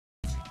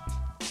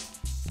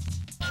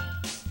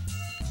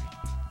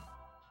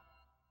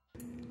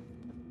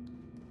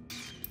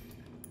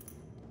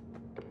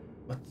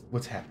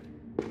What's happening?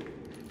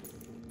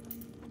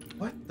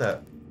 What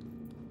the?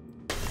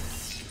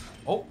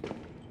 Oh.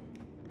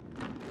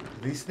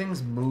 These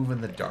things move in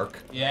the dark.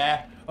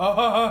 Yeah.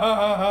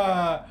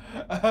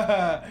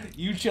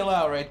 You chill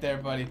out right there,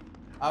 buddy.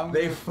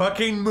 They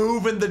fucking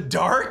move in the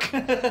dark?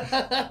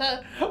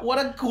 What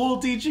a cool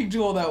teaching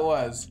tool that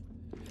was.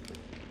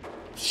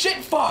 Shit,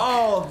 fuck!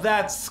 Oh,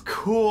 that's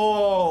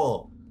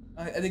cool.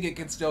 I think it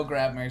can still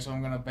grab me, so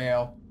I'm gonna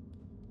bail.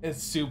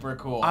 It's super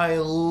cool. I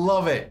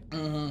love it.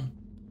 Mm-hmm.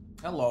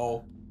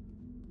 Hello.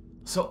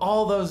 So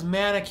all those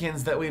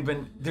mannequins that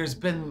there's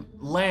been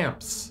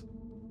lamps.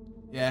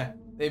 Yeah,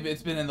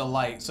 it's been in the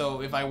light,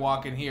 so if I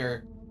walk in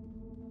here...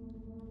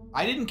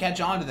 I didn't catch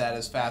on to that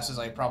as fast as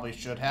I probably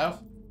should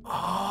have. Oh,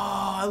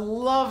 I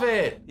love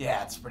it.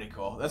 Yeah, it's pretty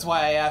cool. That's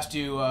why I asked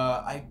you,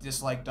 I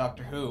dislike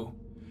Doctor Who.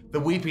 The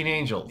Weeping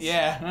Angels.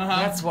 Yeah,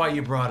 That's why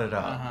you brought it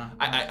up.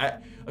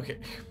 Okay.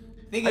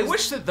 I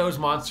wish that those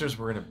monsters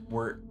were in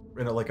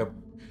a like a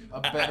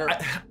better...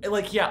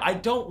 like, yeah, I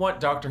don't want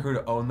Doctor Who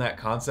to own that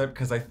concept,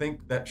 because I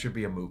think that should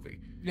be a movie.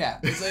 Yeah,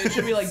 it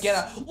should be like, get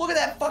out. Look at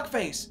that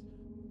fuckface!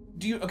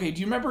 Do you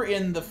remember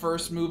in the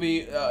first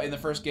movie, in the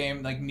first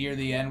game, like near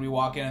the end, we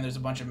walk in and there's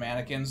a bunch of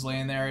mannequins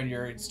laying there and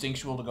you're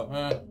instinctual to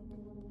go,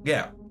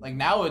 Yeah. Like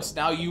now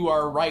you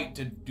are right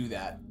to do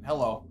that.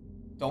 Hello.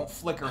 Don't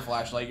flicker,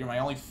 flashlight. You're my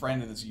only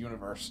friend in this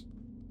universe.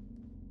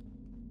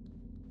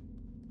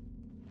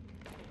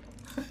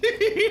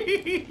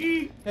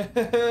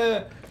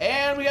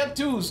 And we got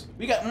twos.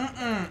 We got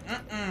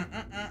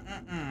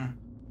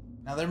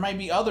Now there might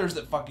be others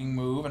that fucking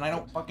move, and I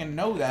don't fucking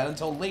know that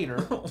until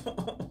later.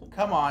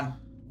 Come on,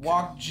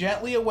 walk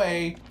gently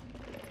away.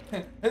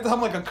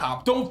 I'm like a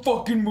cop. Don't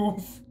fucking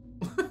move.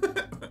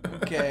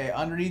 Okay,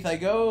 underneath I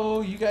go.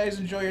 You guys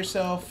enjoy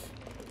yourself.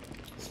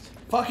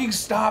 Fucking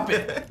stop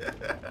it.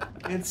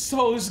 It's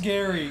so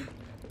scary.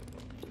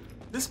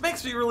 This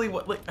makes me really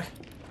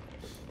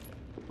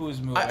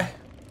Who's moving?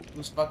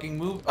 Who's fucking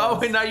moving? Oh,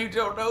 and now you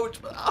don't know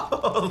which one.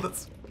 Oh,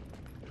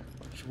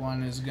 Which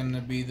one is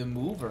gonna be the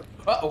mover?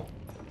 Uh-oh.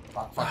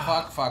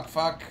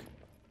 Fuck.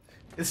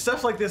 It's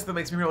stuff like this that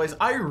makes me realize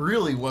I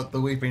really want the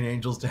Weeping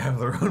Angels to have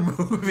their own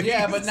movie.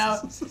 Yeah, but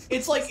now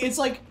it's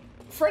like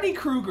Freddy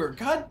Krueger.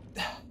 God,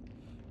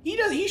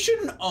 he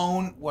shouldn't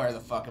own. Where the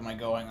fuck am I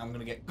going? I'm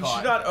gonna get caught. He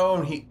should not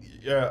own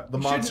the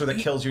monster that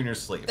kills you in your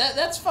sleep.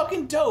 That's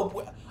fucking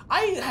dope.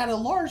 I had a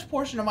large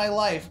portion of my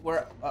life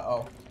where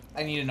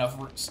I need enough.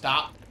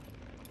 Stop.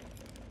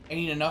 I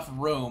need enough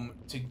room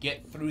to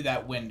get through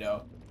that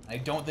window. I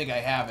don't think I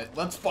have it.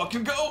 Let's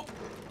fucking go.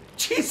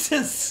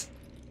 Jesus.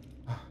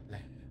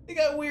 They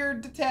got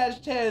weird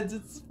detached heads.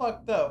 It's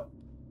fucked up.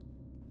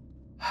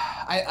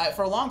 I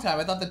for a long time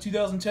I thought the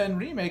 2010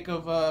 remake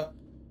of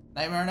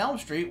Nightmare on Elm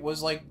Street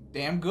was like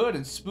damn good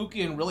and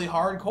spooky and really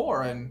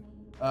hardcore, and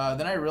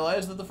then I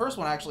realized that the first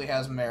one actually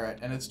has merit,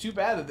 and it's too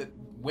bad that it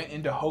went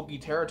into hokey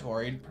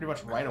territory pretty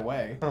much right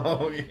away.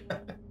 Oh yeah.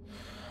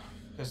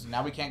 Because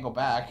now we can't go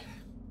back.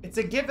 It's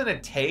a give and a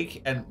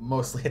take, and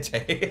mostly a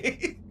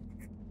take.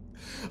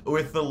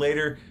 With the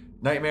later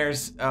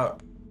nightmares,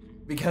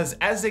 because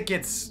as it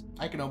gets...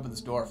 I can open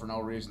this door for no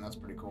reason, that's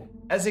pretty cool.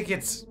 As it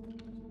gets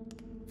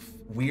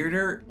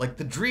weirder, like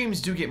the dreams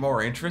do get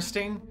more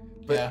interesting,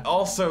 but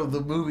also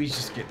the movies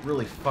just get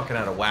really fucking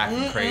out of whack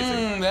and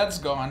crazy. That's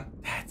gone.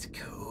 That's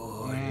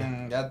cool.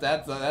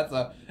 That's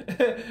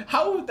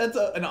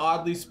an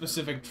oddly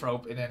specific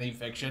trope in any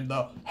fiction,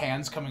 the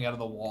hands coming out of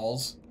the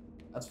walls.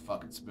 That's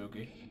fucking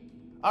spooky.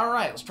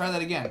 Alright, let's try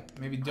that again.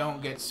 Maybe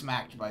don't get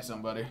smacked by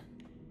somebody.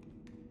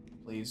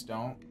 Please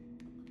don't.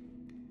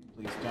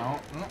 Please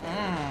don't.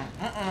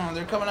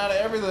 They're coming out of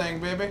everything,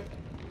 baby.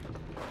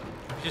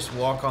 Just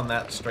walk on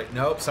that straight...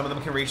 Nope, some of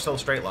them can reach the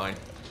straight line.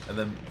 And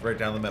then right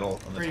down the middle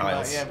on the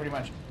tiles. Yeah, pretty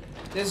much.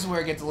 This is where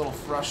it gets a little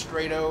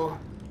frustrato.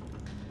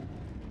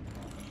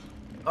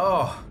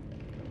 Oh.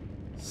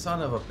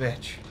 Son of a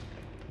bitch.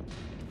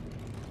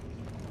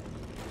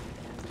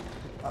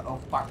 Uh-oh,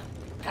 fuck.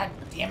 God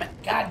damn it.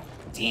 God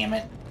damn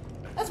it.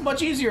 That's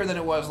much easier than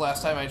it was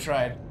last time I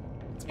tried.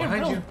 It's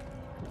behind you.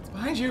 It's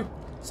behind you.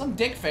 Some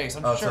dick face,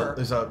 I'm sure.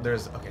 So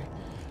there's okay.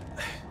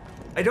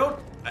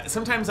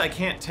 Sometimes I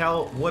can't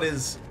tell what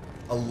is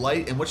a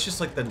light and what's just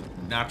like the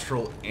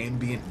natural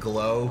ambient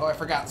glow. Oh, I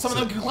forgot. Some of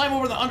them can climb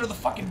under the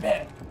fucking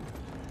bed.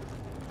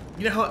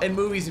 You know how in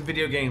movies and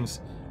video games,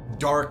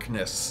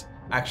 darkness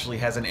actually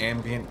has an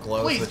ambient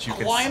glow that you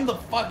can climb the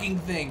fucking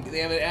thing.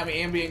 They have an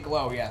ambient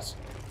glow, yes.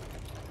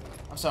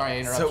 I'm sorry I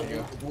interrupted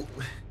you.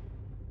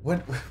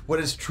 What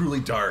is truly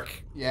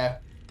dark? Yeah.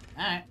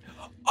 Alright.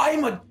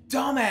 I'm a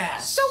dumbass!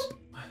 Soap!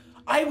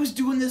 I was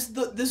doing this,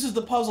 this is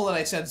the puzzle that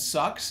I said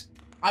sucks.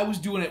 I was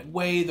doing it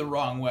way the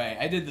wrong way.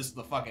 I did this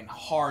the fucking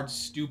hard,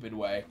 stupid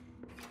way.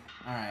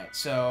 Alright,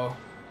 so...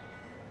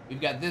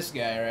 we've got this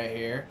guy right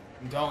here.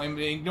 Don't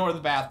ignore the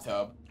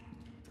bathtub.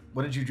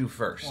 What did you do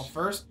first? Well,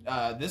 first,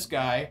 this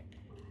guy...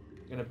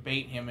 gonna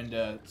bait him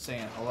into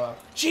saying hello.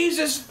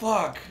 Jesus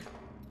fuck!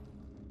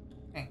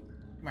 Hey,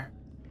 come here.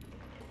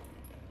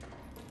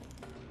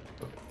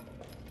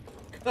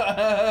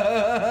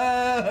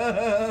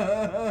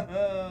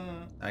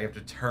 you have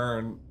to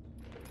turn.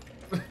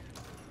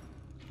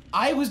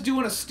 I was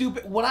doing a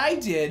stupid... What I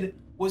did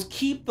was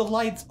keep the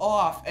lights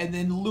off and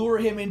then lure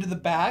him into the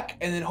back,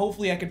 and then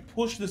hopefully I could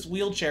push this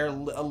wheelchair a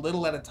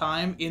little at a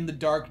time in the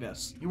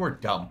darkness. You are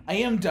dumb. I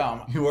am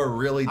dumb. You are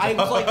really dumb. I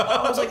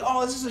was like,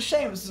 oh, this is a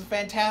shame. This is a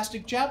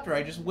fantastic chapter.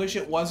 I just wish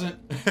it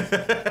wasn't...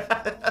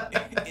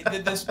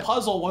 this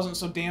puzzle wasn't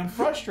so damn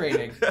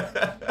frustrating.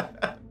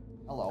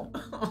 Hello.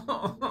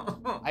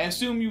 I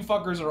assume you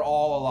fuckers are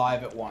all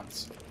alive at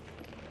once.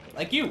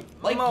 Like you.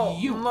 Like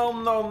you.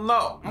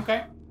 No.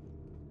 Okay.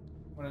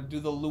 I'm gonna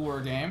do the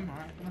lure game. All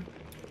right.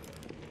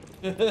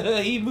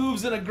 He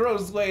moves in a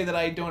gross way that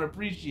I don't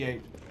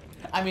appreciate.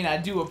 I mean, I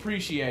do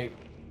appreciate.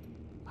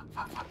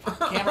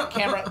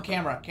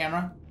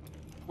 Camera.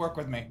 Work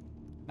with me,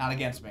 not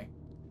against me.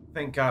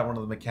 Thank God one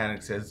of the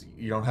mechanics says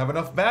you don't have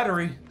enough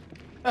battery.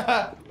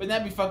 Wouldn't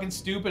that be fucking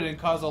stupid and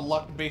cause a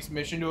luck-based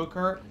mission to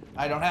occur?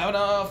 I don't have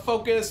enough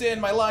focus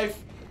in my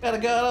life.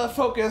 Gotta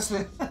focus.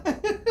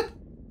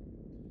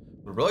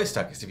 What really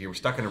stuck is if you were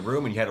stuck in a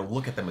room and you had to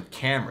look at them with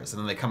cameras, and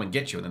then they come and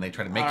get you, and then they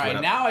try to make you. All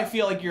right, now I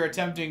feel like you're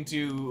attempting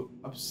to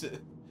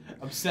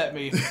upset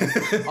me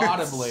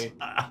audibly.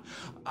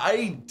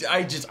 I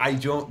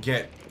don't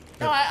get.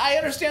 No, I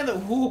understand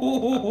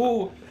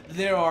that.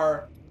 There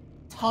are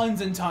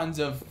tons and tons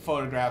of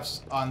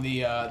photographs on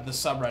the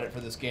subreddit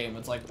for this game.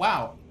 It's like,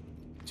 wow,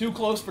 too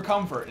close for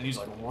comfort, and he's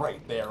like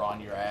right there on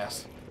your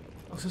ass.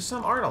 Oh, so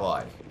some aren't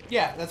alive.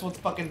 Yeah, that's what's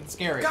fucking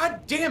scary.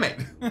 God damn it!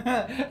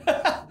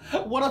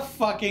 What a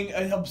fucking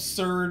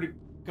absurd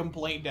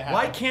complaint to have.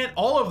 Why can't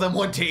all of them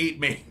want to eat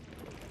me?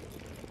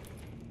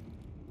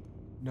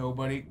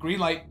 Nobody. Green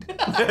light.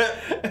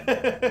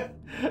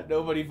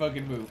 Nobody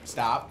fucking move.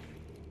 Stop.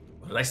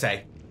 What did I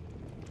say?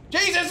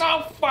 Jesus,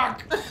 oh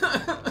fuck!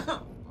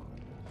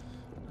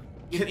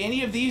 If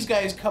any of these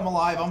guys come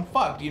alive, I'm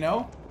fucked, you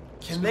know?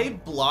 Can they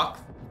block...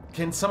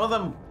 Can some of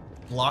them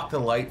block the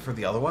light for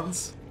the other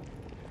ones?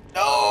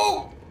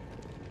 No!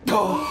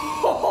 No,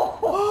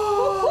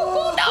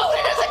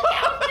 it doesn't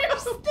count. You're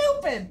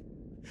stupid.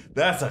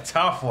 That's a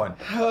tough one.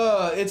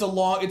 It's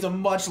a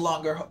much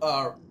longer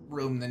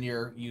room than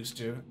you're used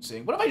to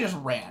seeing. What if I just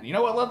ran? You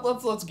know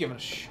what? Let's give it a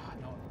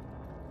shot. No.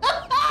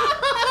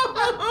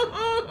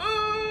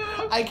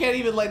 I can't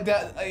even like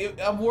that.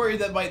 I'm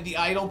worried that the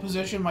idle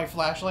position my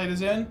flashlight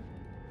is in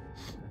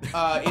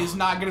is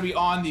not going to be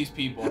on these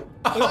people. Look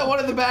at that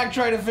one in the back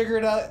trying to figure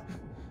it out.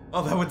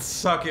 Oh, that would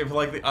suck if,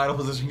 like, the idle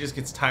position just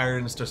gets tired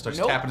and starts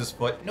tapping his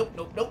foot. Nope.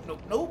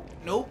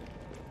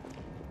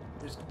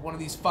 There's one of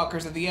these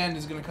fuckers at the end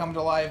is gonna come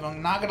to life.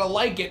 I'm not gonna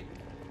like it.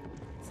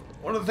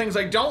 One of the things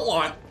I don't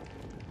want.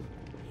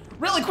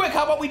 Really quick,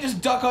 how about we just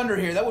duck under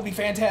here? That would be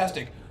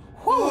fantastic.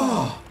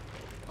 Whew.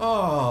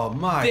 Oh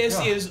my This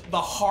God. is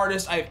the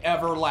hardest I've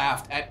ever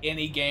laughed at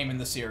any game in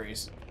the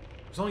series.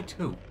 There's only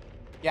 2.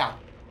 Yeah.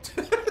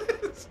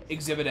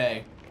 Exhibit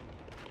A.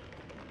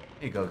 Here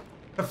you go.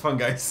 Have fun,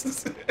 guys.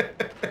 That's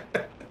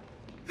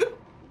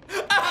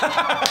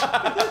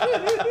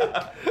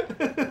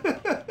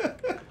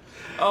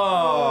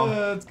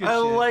good I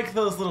shit. like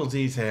those little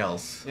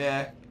details.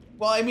 Yeah.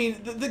 Well, I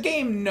mean, the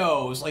game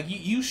knows. Like,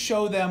 you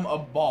show them a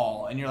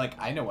ball, and you're like,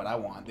 I know what I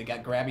want. They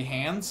got grabby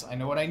hands. I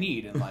know what I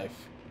need in life.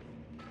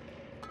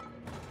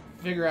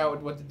 Figure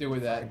out what to do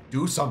with that.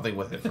 Do something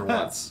with it for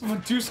once.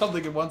 Do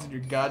something at once in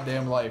your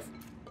goddamn life.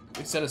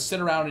 Instead of sit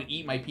around and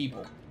eat my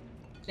people.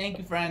 Thank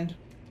you, friend.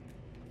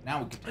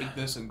 Now we can take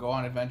this and go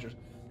on adventures.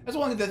 That's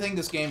one thing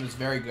this game is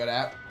very good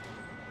at,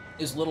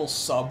 is little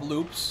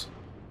sub-loops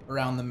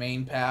around the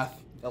main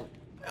path.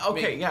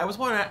 Okay, yeah, I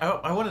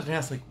wanted to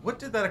ask, like, what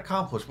did that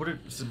accomplish?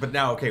 But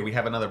now, okay, we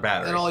have another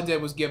battery. And all it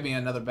did was give me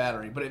another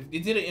battery, but it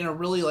did it in a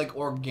really, like,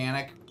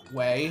 organic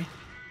way.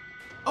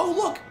 Oh,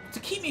 look! To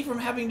keep me from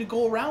having to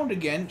go around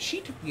again,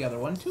 she took the other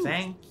one, too.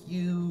 Thank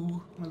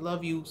you. I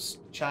love you,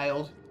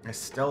 child. I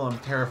still am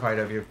terrified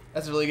of you.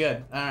 That's really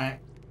good. Alright.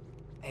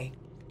 Hey,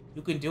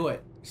 you can do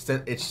it.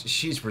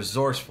 She's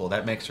resourceful.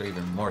 That makes her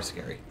even more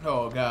scary.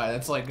 Oh god,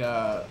 that's like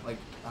I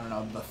don't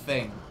know, The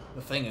Thing.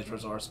 The Thing is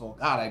resourceful.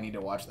 God, I need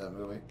to watch that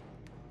movie.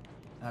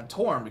 I'm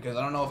torn because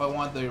I don't know if I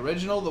want the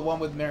original, the one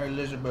with Mary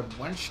Elizabeth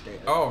Winstead.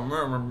 Oh,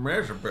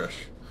 Mary Elizabeth.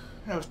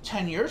 That was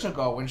 10 years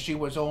ago when she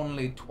was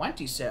only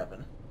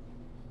 27.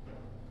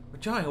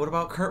 But Johnny, what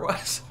about Kurt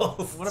Russell?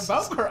 What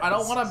about Kurt? I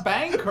don't want to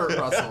bang Kurt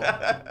Russell.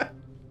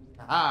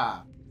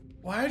 Ah.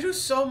 Why do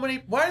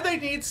they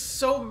need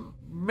so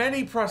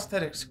many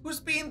prosthetics? Who's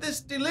being this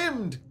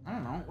delimbed? I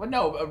don't know. Well,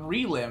 no,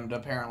 relimbed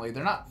apparently.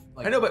 They're not.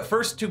 Like... I know, but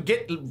first to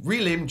get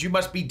relimbed, you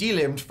must be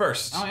delimbed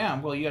first. Oh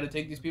yeah. Well, you got to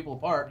take these people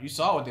apart. You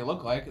saw what they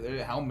look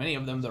like. How many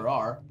of them there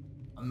are.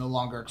 I'm no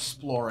longer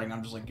exploring.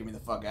 I'm just like, get me the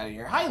fuck out of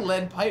here. Hi,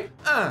 lead pipe.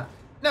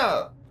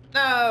 No.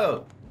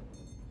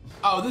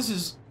 Oh, this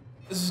is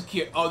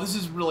cute. Oh, this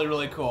is really,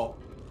 really cool.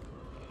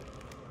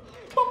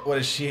 What,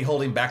 is she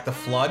holding back the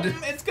flood?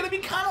 It's gonna be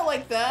kind of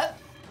like that.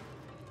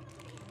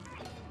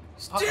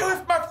 Stay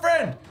with my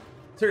friend.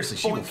 Seriously,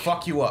 she will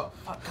fuck you up.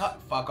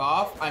 Fuck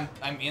off.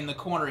 I'm in the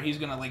corner. He's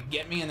gonna like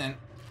get me and then.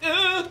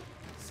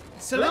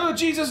 Oh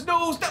Jesus,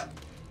 no! Stop!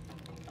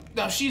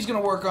 Now she's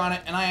gonna work on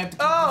it, and I have to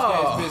keep these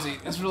guys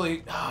busy. It's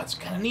really, it's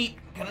kind of neat.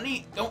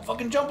 Don't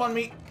fucking jump on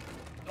me.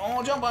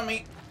 Don't jump on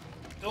me.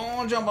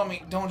 Don't jump on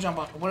me. Don't jump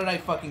on. What did I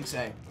fucking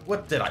say?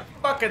 What did I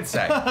fucking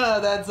say?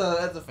 That's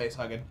a face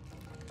hugging.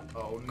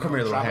 Oh no! Come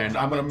here, little hand.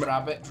 I'm gonna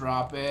drop it.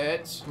 Drop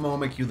it. I'm gonna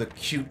make you the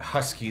cute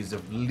huskies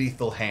of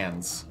lethal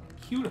hands.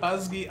 Cute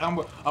husky. I'm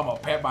gonna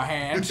pet my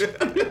hands.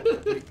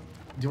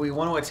 Do we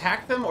want to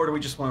attack them or do we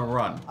just want to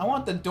run? I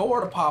want the door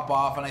to pop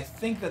off, and I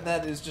think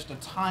that is just a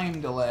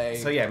time delay.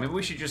 So yeah, maybe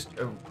we should just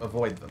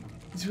avoid them.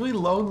 He's really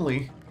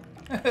lonely.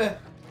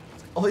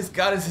 All he's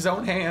got is his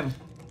own hand.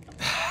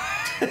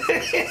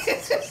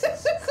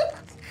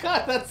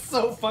 God, that's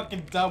so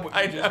fucking dumb.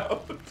 I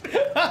know.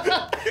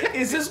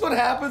 Is this what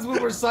happens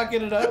when we're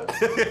sucking it up?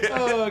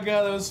 Oh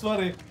god, that was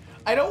funny.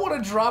 I don't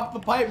want to drop the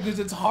pipe because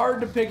it's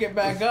hard to pick it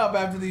back up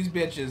after these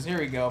bitches. Here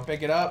we go,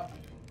 pick it up.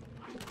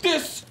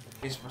 This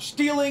is for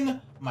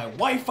stealing my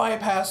Wi-Fi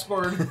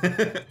password.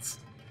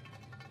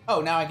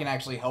 Oh, now I can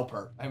actually help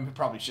her. I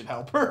probably should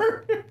help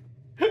her.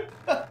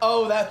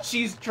 Oh, that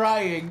she's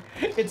trying.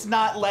 It's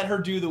not let her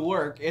do the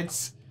work.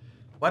 It's...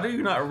 Why do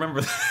you not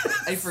remember that?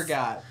 I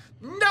forgot.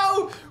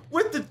 No!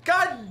 With the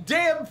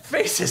goddamn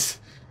faces!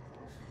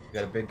 You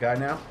got a big guy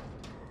now?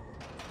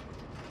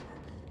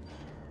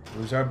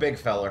 Who's our big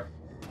feller?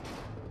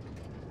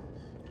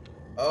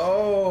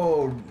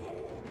 Oh!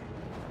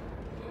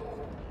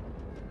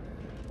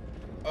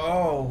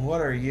 Oh,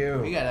 what are you?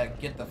 We gotta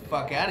get the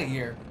fuck out of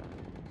here.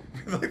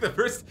 Like the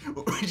first,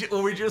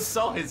 when we just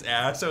saw his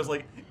ass, I was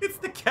like, it's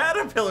the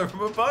caterpillar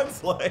from A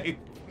Bug's Life.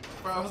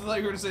 I was like,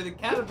 you were gonna say the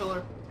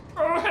caterpillar.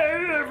 Oh,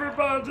 hey,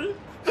 everybody.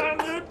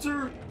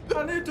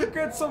 I need to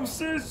get some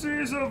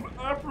cc's of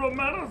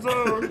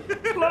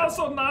apromanazone, plus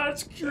a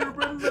nice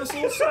Cuban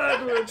missile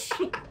sandwich.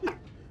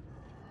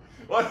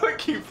 Why do I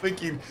keep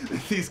thinking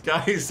that these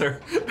guys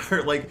are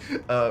like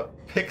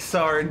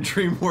Pixar and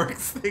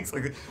DreamWorks things,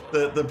 like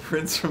the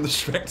prince from the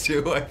Shrek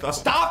 2? I thought.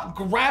 Stop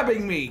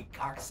grabbing me,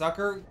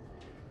 cocksucker!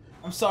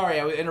 I'm sorry,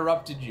 I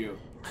interrupted you.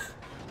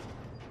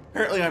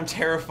 Apparently, I'm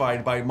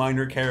terrified by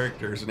minor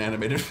characters in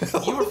animated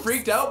films. You were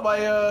freaked out by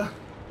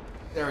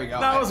There we go.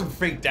 No, I wasn't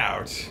freaked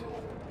out.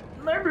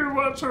 Maybe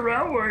watch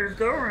around where you're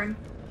going.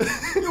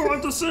 You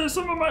want to see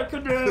some of my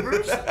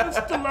cadavers? It's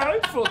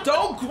delightful.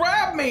 Don't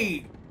grab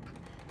me!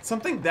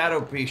 Something that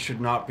obese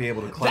should not be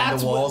able to climb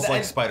the walls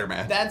like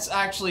Spider-Man. That's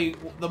actually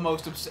the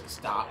most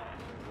Stop.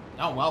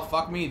 Oh, well,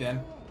 fuck me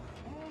then.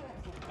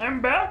 I'm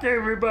back,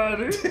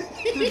 everybody.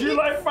 Did you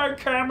like my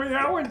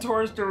cameo in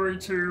Toy Story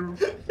 2?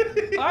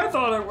 I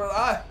thought it was...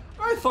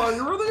 I thought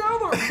you were the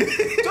other.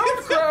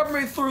 Don't grab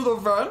me through the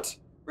vent.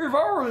 We've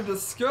already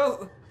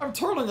discussed... I'm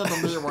turning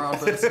into me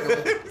around,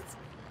 basically.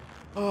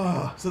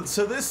 Oh,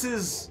 so this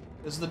is...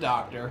 This is the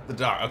doctor. The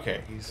doc,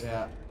 okay. He's...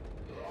 Yeah.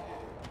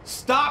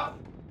 Stop!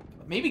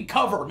 Maybe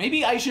cover.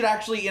 Maybe I should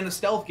actually, in a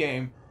stealth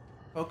game,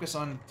 focus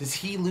on... Does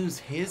he lose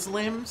his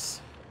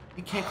limbs?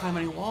 He can't climb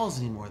any walls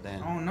anymore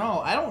then. Oh no,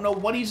 I don't know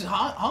what he's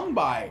hung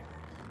by.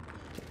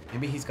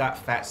 Maybe he's got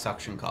fat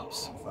suction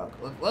cups. Fuck.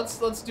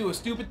 Let's do a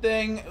stupid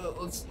thing.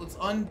 Let's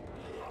I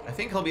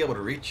think he'll be able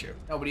to reach you.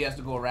 Nobody has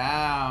to go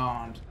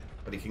around.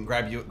 But he can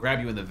grab you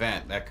in the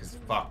vent. Cause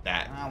fuck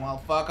that. Ah, well,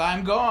 fuck,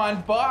 I'm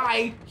gone.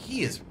 Bye.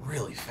 He is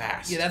really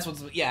fast. Yeah, that's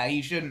what's. Yeah,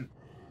 he shouldn't.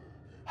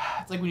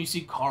 It's like when you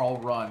see Carl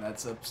run.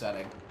 That's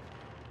upsetting.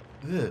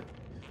 Ugh.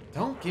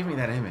 Don't give me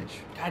that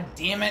image. God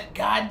damn it!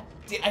 God,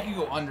 I can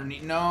go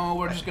underneath. No,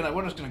 we're just gonna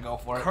go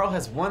for it. Carl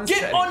has one.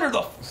 Get under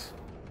the.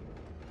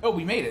 Oh,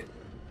 we made it.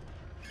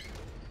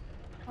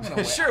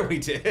 Sure we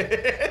did.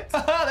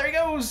 There he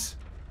goes.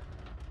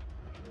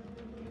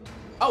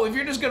 Oh, if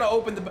you're just gonna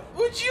open the...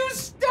 Would you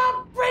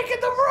stop breaking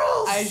the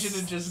rules? I should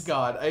have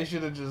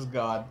just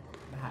gone.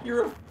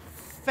 You're a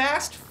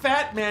fast,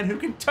 fat man who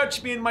can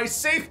touch me in my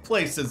safe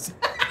places.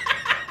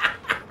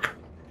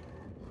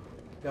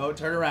 Don't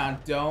turn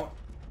around. Don't.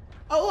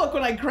 Oh, look,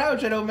 when I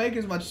crouch, I don't make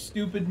as much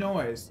stupid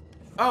noise.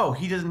 Oh,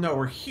 he doesn't know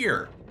we're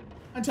here.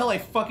 Until I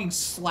fucking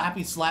slap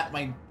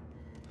my...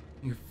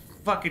 Your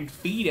fucking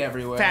feet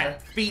everywhere.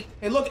 Fat feet.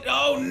 Hey, look.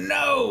 Oh,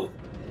 no!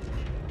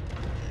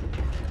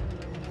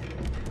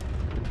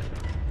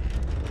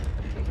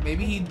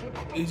 Maybe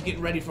he's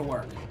getting ready for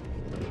work.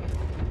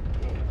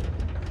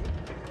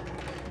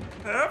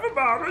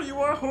 Everybody, you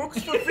want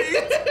hooks for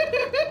feet?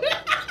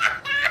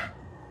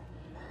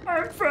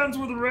 I'm friends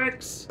with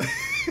Rex.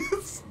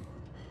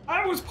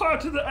 I was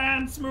part of the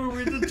Ants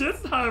movie that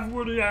didn't have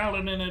Woody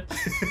Allen in it.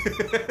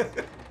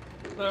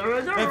 There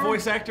we go. That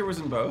voice actor was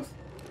in both?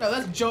 No,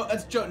 that's Joe.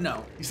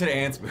 No. You said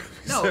Ants movie.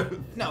 No, so.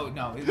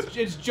 no.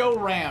 It's Joe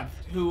Ranft,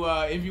 who,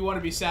 if you want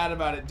to be sad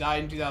about it,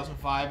 died in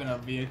 2005 in a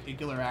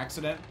vehicular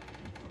accident.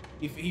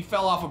 He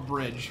fell off a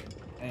bridge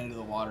and into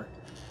the water.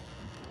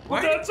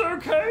 Well, that's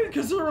okay,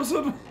 because it was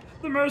the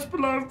most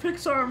beloved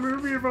Pixar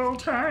movie of all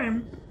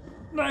time.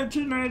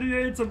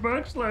 1998's A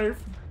Bug's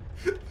Life.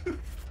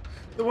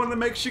 The one that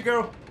makes you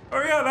go,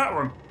 oh yeah, that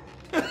one.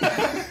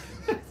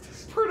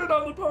 Print it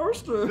on the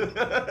poster.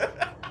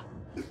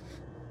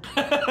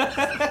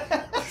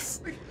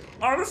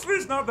 Honestly,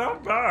 it's not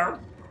that bad.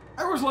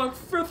 I was like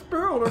 5th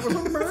build. It was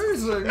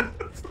amazing.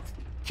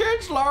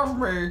 Kids love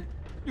me.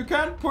 You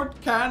can't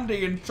put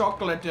candy in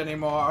chocolate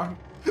anymore.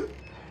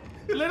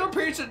 Little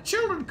pieces.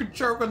 Children could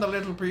choke on the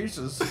little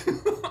pieces.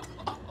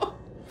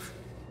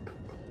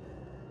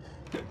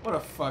 What a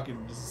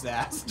fucking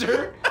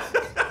disaster.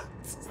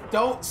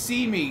 Don't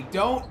see me.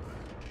 Don't.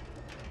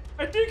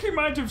 I think he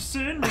might have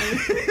seen me.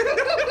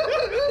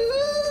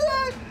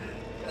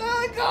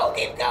 Go,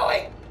 keep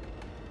going.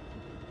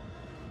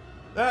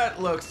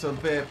 That looks a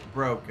bit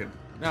broken.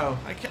 No,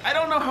 I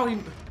don't know how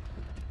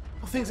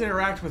things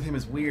interact with him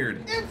is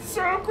weird. It's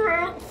so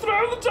great.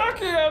 Throw the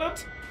ducky at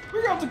it.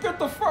 We got to get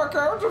the fuck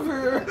out of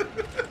here.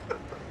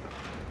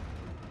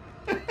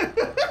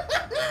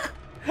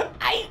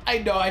 I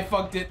know I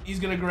fucked it. He's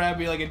gonna grab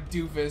me like a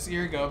doofus.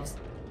 Here he comes.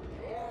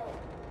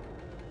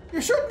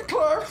 You shouldn't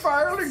climb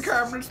filing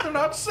cabinets. They're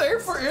not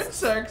safe for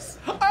insects.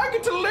 I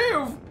get to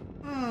live.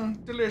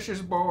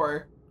 Delicious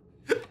boy.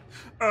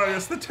 Oh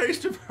yes, the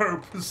taste of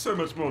hope is so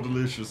much more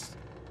delicious.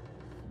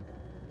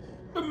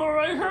 The more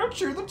I hurt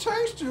you, the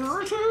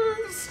tastier it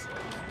is.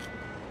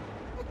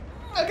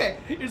 Okay,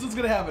 here's what's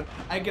gonna happen.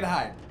 I can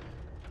hide.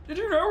 Did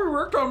you know we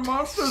worked on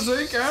Monsters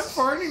Inc. and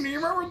Finding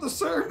Nemo at the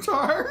same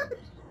time?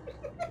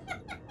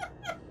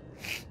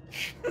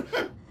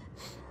 It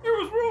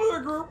was really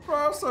a group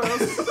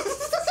process.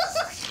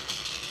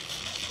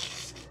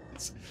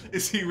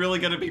 Is he really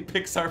gonna be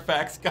Pixar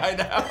facts guy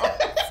now?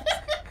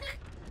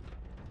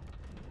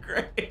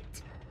 Great.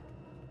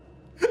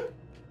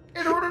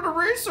 In order to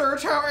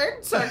research how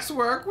insects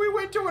work, we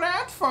went to an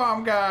ant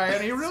farm guy,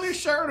 and he really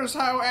showed us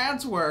how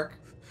ants work.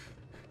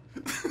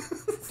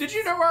 Did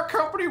you know our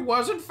company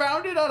wasn't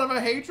founded out of a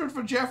hatred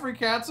for Jeffrey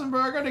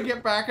Katzenberger to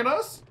get back at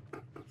us?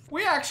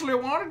 We actually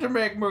wanted to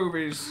make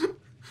movies.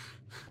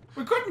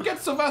 We couldn't get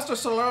Sylvester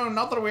Stallone,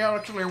 not that we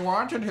actually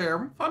wanted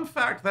him. Fun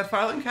fact, that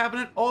filing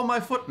cabinet, all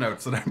my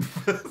footnotes that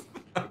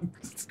I'm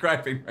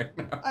describing right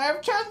now. I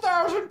have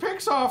 10,000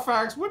 Pixar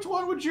facts. Which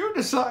one would you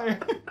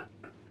decide?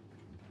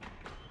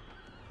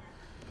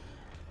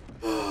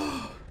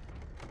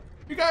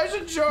 You guys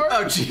enjoy?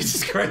 Oh,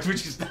 Jesus Christ,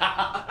 would you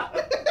stop?